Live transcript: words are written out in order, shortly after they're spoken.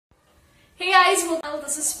Hey guys, well,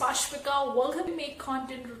 this is Pashpika. Welcome to Make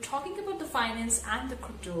Content. We're talking about the finance and the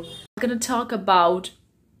crypto. I'm gonna talk about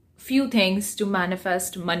few things to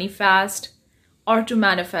manifest money fast, or to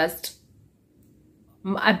manifest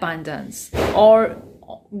abundance, or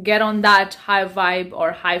get on that high vibe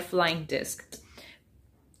or high flying disc.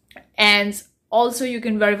 And also, you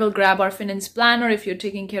can very well grab our finance planner if you're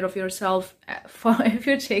taking care of yourself, if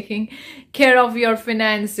you're taking care of your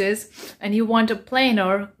finances and you want a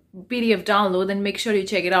planner PDF download, then make sure you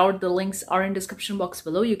check it out. The links are in description box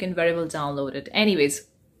below. You can very well download it. Anyways,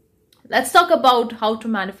 let's talk about how to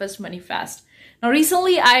manifest money fast. Now,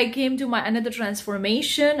 recently I came to my another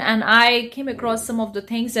transformation and I came across some of the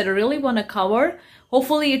things that I really want to cover.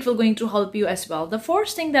 Hopefully it will going to help you as well. The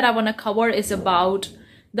first thing that I want to cover is about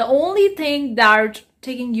the only thing that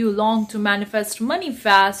taking you long to manifest money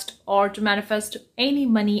fast or to manifest any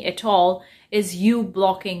money at all is you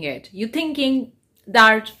blocking it. You thinking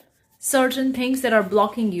that certain things that are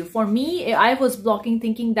blocking you. For me, I was blocking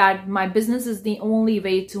thinking that my business is the only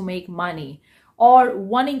way to make money, or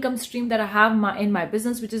one income stream that I have in my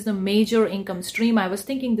business, which is the major income stream. I was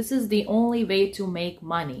thinking this is the only way to make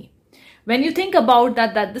money. When you think about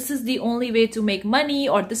that this is the only way to make money,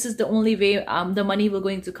 or this is the only way the money will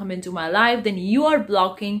going to come into my life, then you are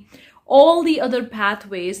blocking all the other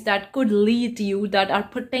pathways that could lead you, that are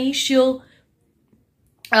potential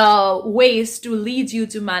ways to lead you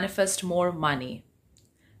to manifest more money.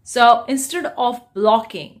 So instead of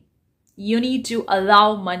blocking, you need to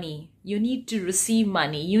allow money. You need to receive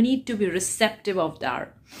money. You need to be receptive of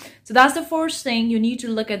that. So that's the first thing. You need to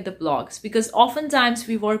look at the blocks, because oftentimes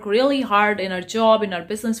we work really hard in our job, in our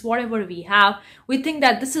business, whatever we have. We think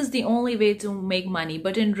that this is the only way to make money.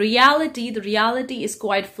 But in reality, the reality is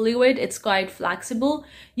quite fluid. It's quite flexible.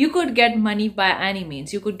 You could get money by any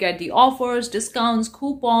means. You could get the offers, discounts,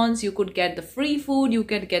 coupons. You could get the free food. You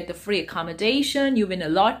could get the free accommodation. You win a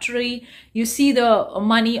lottery. You see the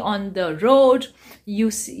money on the road. You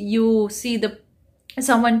see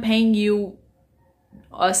someone paying you,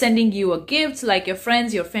 sending you a gift, like your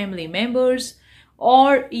friends, your family members,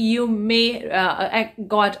 or you may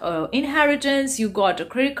got inheritance, you got a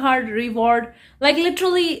credit card reward. Like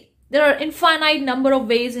literally, there are infinite number of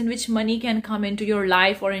ways in which money can come into your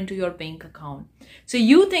life or into your bank account. So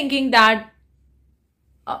you thinking that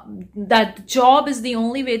that job is the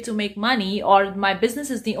only way to make money, or my business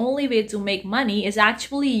is the only way to make money, is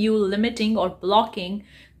actually you limiting or blocking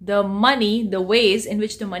the money, the ways in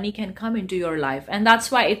which the money can come into your life. And that's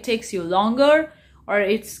why it takes you longer, or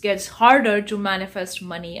it gets harder to manifest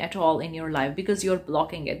money at all in your life, because you're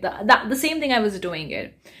blocking it. The same thing I was doing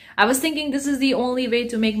it. I was thinking this is the only way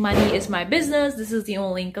to make money is my business. This is the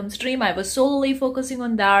only income stream. I was solely focusing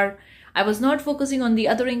on that. I was not focusing on the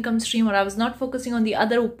other income stream, or I was not focusing on the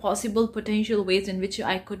other possible potential ways in which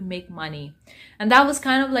I could make money. And that was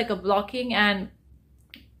kind of like a blocking. And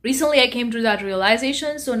recently I came to that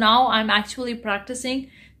realization. So now I'm actually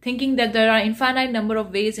practicing thinking that there are infinite number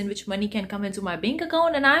of ways in which money can come into my bank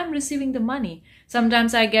account, and I'm receiving the money.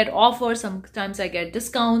 Sometimes I get offers, sometimes I get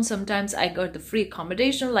discounts, sometimes I got the free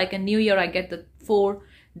accommodation. Like in New Year, I get the 4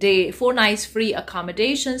 nights free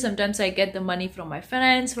accommodation. Sometimes I get the money from my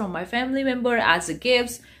friends, from my family member as a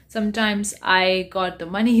gift. Sometimes I got the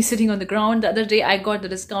money sitting on the ground. The other day I got the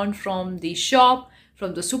discount from the shop,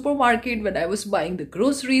 from the supermarket when I was buying the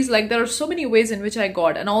groceries. Like there are so many ways in which I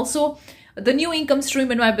got. And also the new income stream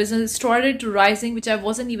in my business started to rising, which I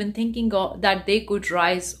wasn't even thinking that they could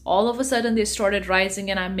rise. All of a sudden they started rising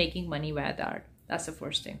and I'm making money with that. That's the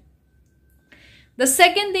first thing. The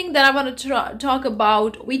second thing that I want to talk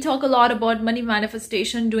about, we talk a lot about money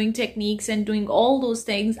manifestation, doing techniques and doing all those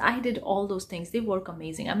things. I did all those things. They work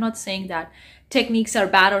amazing. I'm not saying that techniques are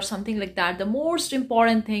bad or something like that. The most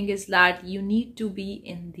important thing is that you need to be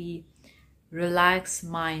in the relaxed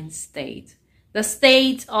mind state. The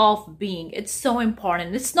state of being. It's so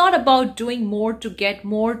important. It's not about doing more to get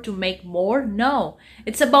more, to make more. No,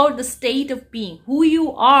 it's about the state of being, who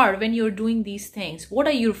you are when you're doing these things. What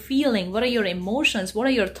are you feeling? What are your emotions? What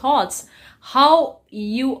are your thoughts? How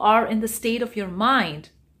you are in the state of your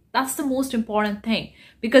mind. That's the most important thing.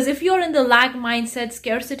 Because if you're in the lack mindset,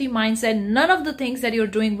 scarcity mindset, none of the things that you're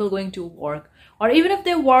doing will going to work. Or even if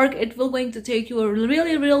they work, it will going to take you a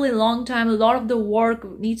really, really long time. A lot of the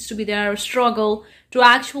work needs to be there, struggle to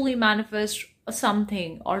actually manifest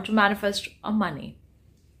something or to manifest a money.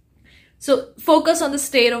 So focus on the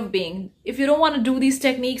state of being. If you don't want to do these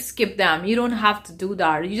techniques, skip them. You don't have to do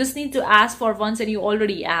that. You just need to ask for once and you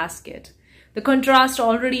already ask it. The contrast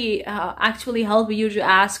already actually help you to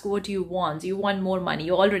ask what you want. You want more money.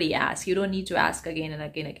 You already ask. You don't need to ask again and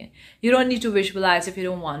again. You don't need to visualize if you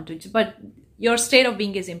don't want to. But Your state of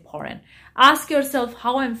being is important. Ask yourself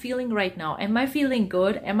how I'm feeling right now. Am I feeling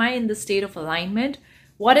good? Am I in the state of alignment?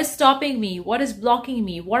 What is stopping me? What is blocking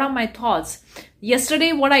me? What are my thoughts?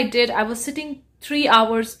 Yesterday, what I did, I was sitting 3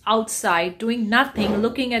 hours outside doing nothing,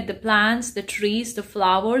 looking at the plants, the trees, the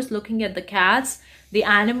flowers, looking at the cats, the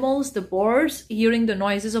animals, the birds, hearing the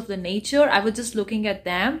noises of the nature. I was just looking at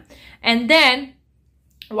them. And then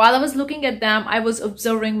while I was looking at them, I was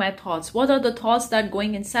observing my thoughts. What are the thoughts that are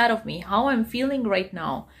going inside of me? How I'm feeling right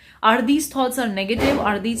now? Are these thoughts are negative?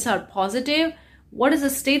 Are these are positive? What is the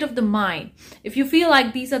state of the mind? If you feel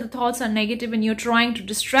like these are the thoughts are negative and you're trying to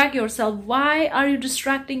distract yourself, why are you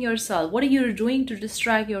distracting yourself? What are you doing to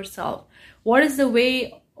distract yourself? What is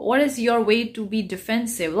your way to be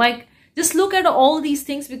defensive? Like, just look at all these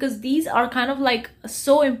things, because these are kind of like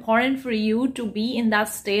so important for you to be in that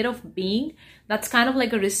state of being. That's kind of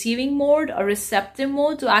like a receiving mode, a receptive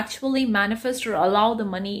mode to actually manifest or allow the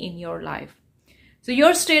money in your life. So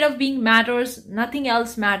your state of being matters. Nothing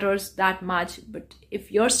else matters that much. But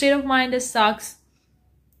if your state of mind is sucks,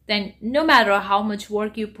 then no matter how much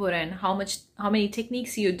work you put in, how many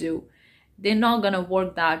techniques you do, they're not gonna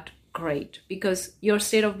work that great, because your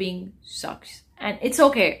state of being sucks. And it's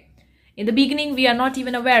okay. In the beginning, we are not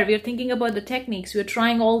even aware. We are thinking about the techniques. We are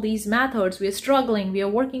trying all these methods. We are struggling. We are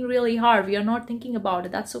working really hard. We are not thinking about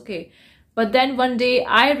it. That's okay. But then one day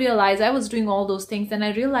I realized I was doing all those things, and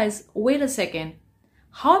I realized, wait a second.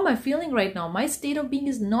 How am I feeling right now? My state of being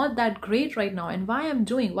is not that great right now. And why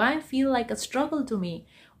I feel like a struggle to me?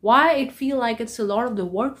 Why it feel like it's a lot of the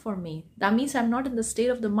work for me? That means I'm not in the state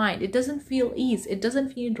of the mind. It doesn't feel ease. It doesn't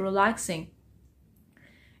feel relaxing.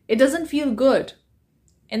 It doesn't feel good.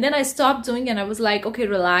 And then I stopped doing it, and I was like, okay,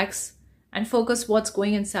 relax and focus what's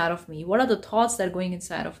going inside of me. What are the thoughts that are going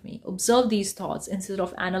inside of me? Observe these thoughts instead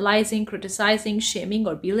of analyzing, criticizing, shaming,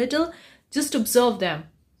 or belittle. Just observe them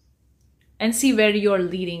and see where you're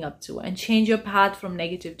leading up to, and change your path from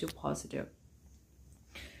negative to positive.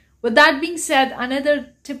 With that being said,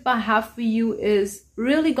 another tip I have for you is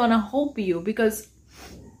really gonna help you, because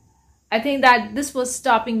I think that this was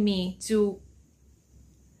stopping me to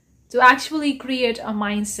actually create a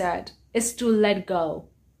mindset, is to let go.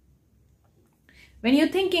 When you're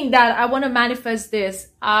thinking that I want to manifest this,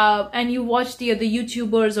 and you watch the other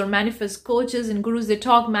YouTubers or manifest coaches and gurus, they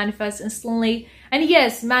talk manifest instantly. And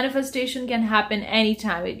yes, manifestation can happen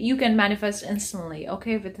anytime. You can manifest instantly,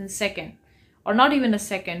 okay, within a second. Or not even a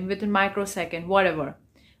second, within microsecond, whatever.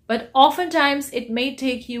 But oftentimes it may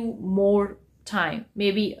take you more time.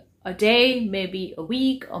 Maybe a day, maybe a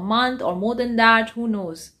week, a month, or more than that, who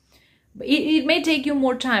knows. It may take you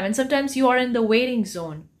more time, and sometimes you are in the waiting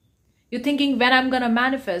zone. You're thinking, when I'm going to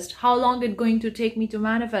manifest, how long it's going to take me to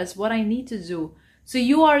manifest, what I need to do. So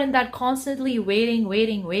you are in that constantly waiting,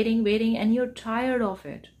 and you're tired of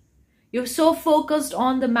it. You're so focused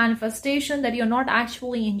on the manifestation that you're not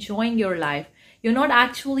actually enjoying your life. You're not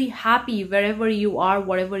actually happy wherever you are,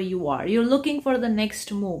 whatever you are. You're looking for the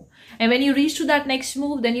next move. And when you reach to that next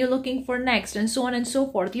move, then you're looking for next, and so on and so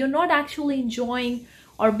forth. You're not actually enjoying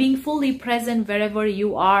or being fully present wherever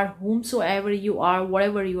you are, whomsoever you are,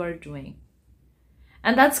 whatever you are doing.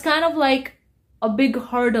 And that's kind of like a big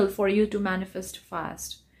hurdle for you to manifest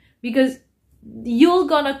fast, because you're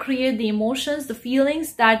gonna create the emotions, the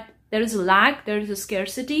feelings that there is a lack, there is a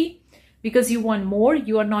scarcity, because you want more,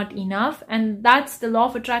 you are not enough. And that's the law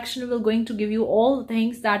of attraction will going to give you all the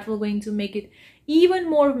things that will going to make it even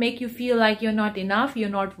more, make you feel like you're not enough, you're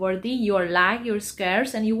not worthy, you're lack, you're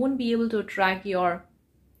scarce, and you won't be able to attract your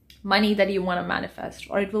money that you want to manifest,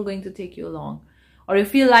 or it will going to take you long, or you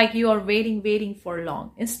feel like you are waiting for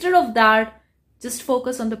long. Instead of that, just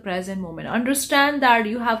focus on the present moment. Understand that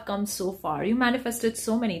you have come so far. You manifested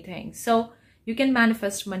so many things. So you can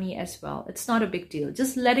manifest money as well. It's not a big deal.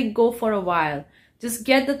 Just let it go for a while. Just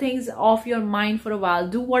get the things off your mind for a while.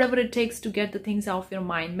 Do whatever it takes to get the things off your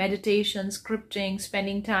mind. Meditation, scripting,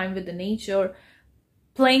 spending time with the nature,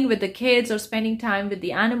 playing with the kids, or spending time with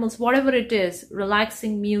the animals, whatever it is,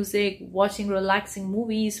 relaxing music, watching relaxing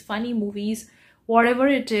movies, funny movies, whatever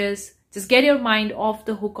it is, just get your mind off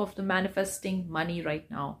the hook of the manifesting money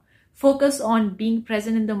right now. Focus on being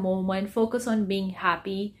present in the moment, focus on being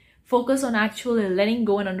happy, focus on actually letting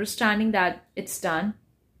go and understanding that it's done.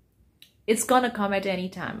 It's gonna come at any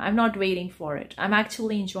time. I'm not waiting for it. I'm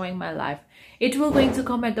actually enjoying my life. It will going to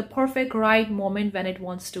come at the perfect right moment when it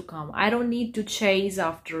wants to come. I don't need to chase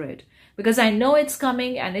after it, because I know it's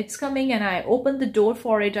coming, and I open the door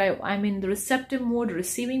for it. I'm in the receptive mode,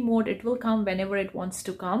 receiving mode. It will come whenever it wants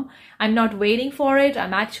to come. I'm not waiting for it.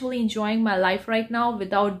 I'm actually enjoying my life right now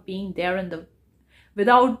without being there in the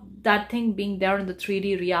without that thing being there in the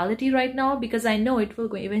 3D reality right now, because I know it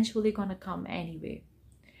will eventually gonna come anyway.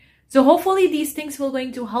 So hopefully these things will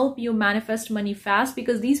going to help you manifest money fast,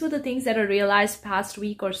 because these were the things that I realized past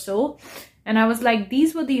week or so. And I was like,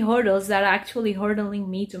 these were the hurdles that are actually hurdling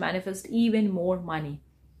me to manifest even more money.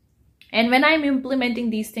 And when I'm implementing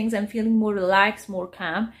these things, I'm feeling more relaxed, more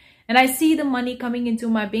calm. And I see the money coming into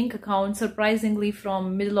my bank account surprisingly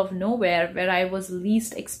from middle of nowhere, where I was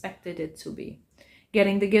least expected it to be.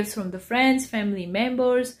 Getting the gifts from the friends, family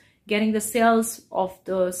members, getting the sales of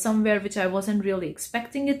the somewhere which I wasn't really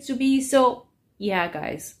expecting it to be. So yeah,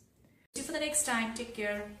 guys. See you for the next time. Take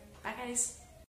care. Bye, guys.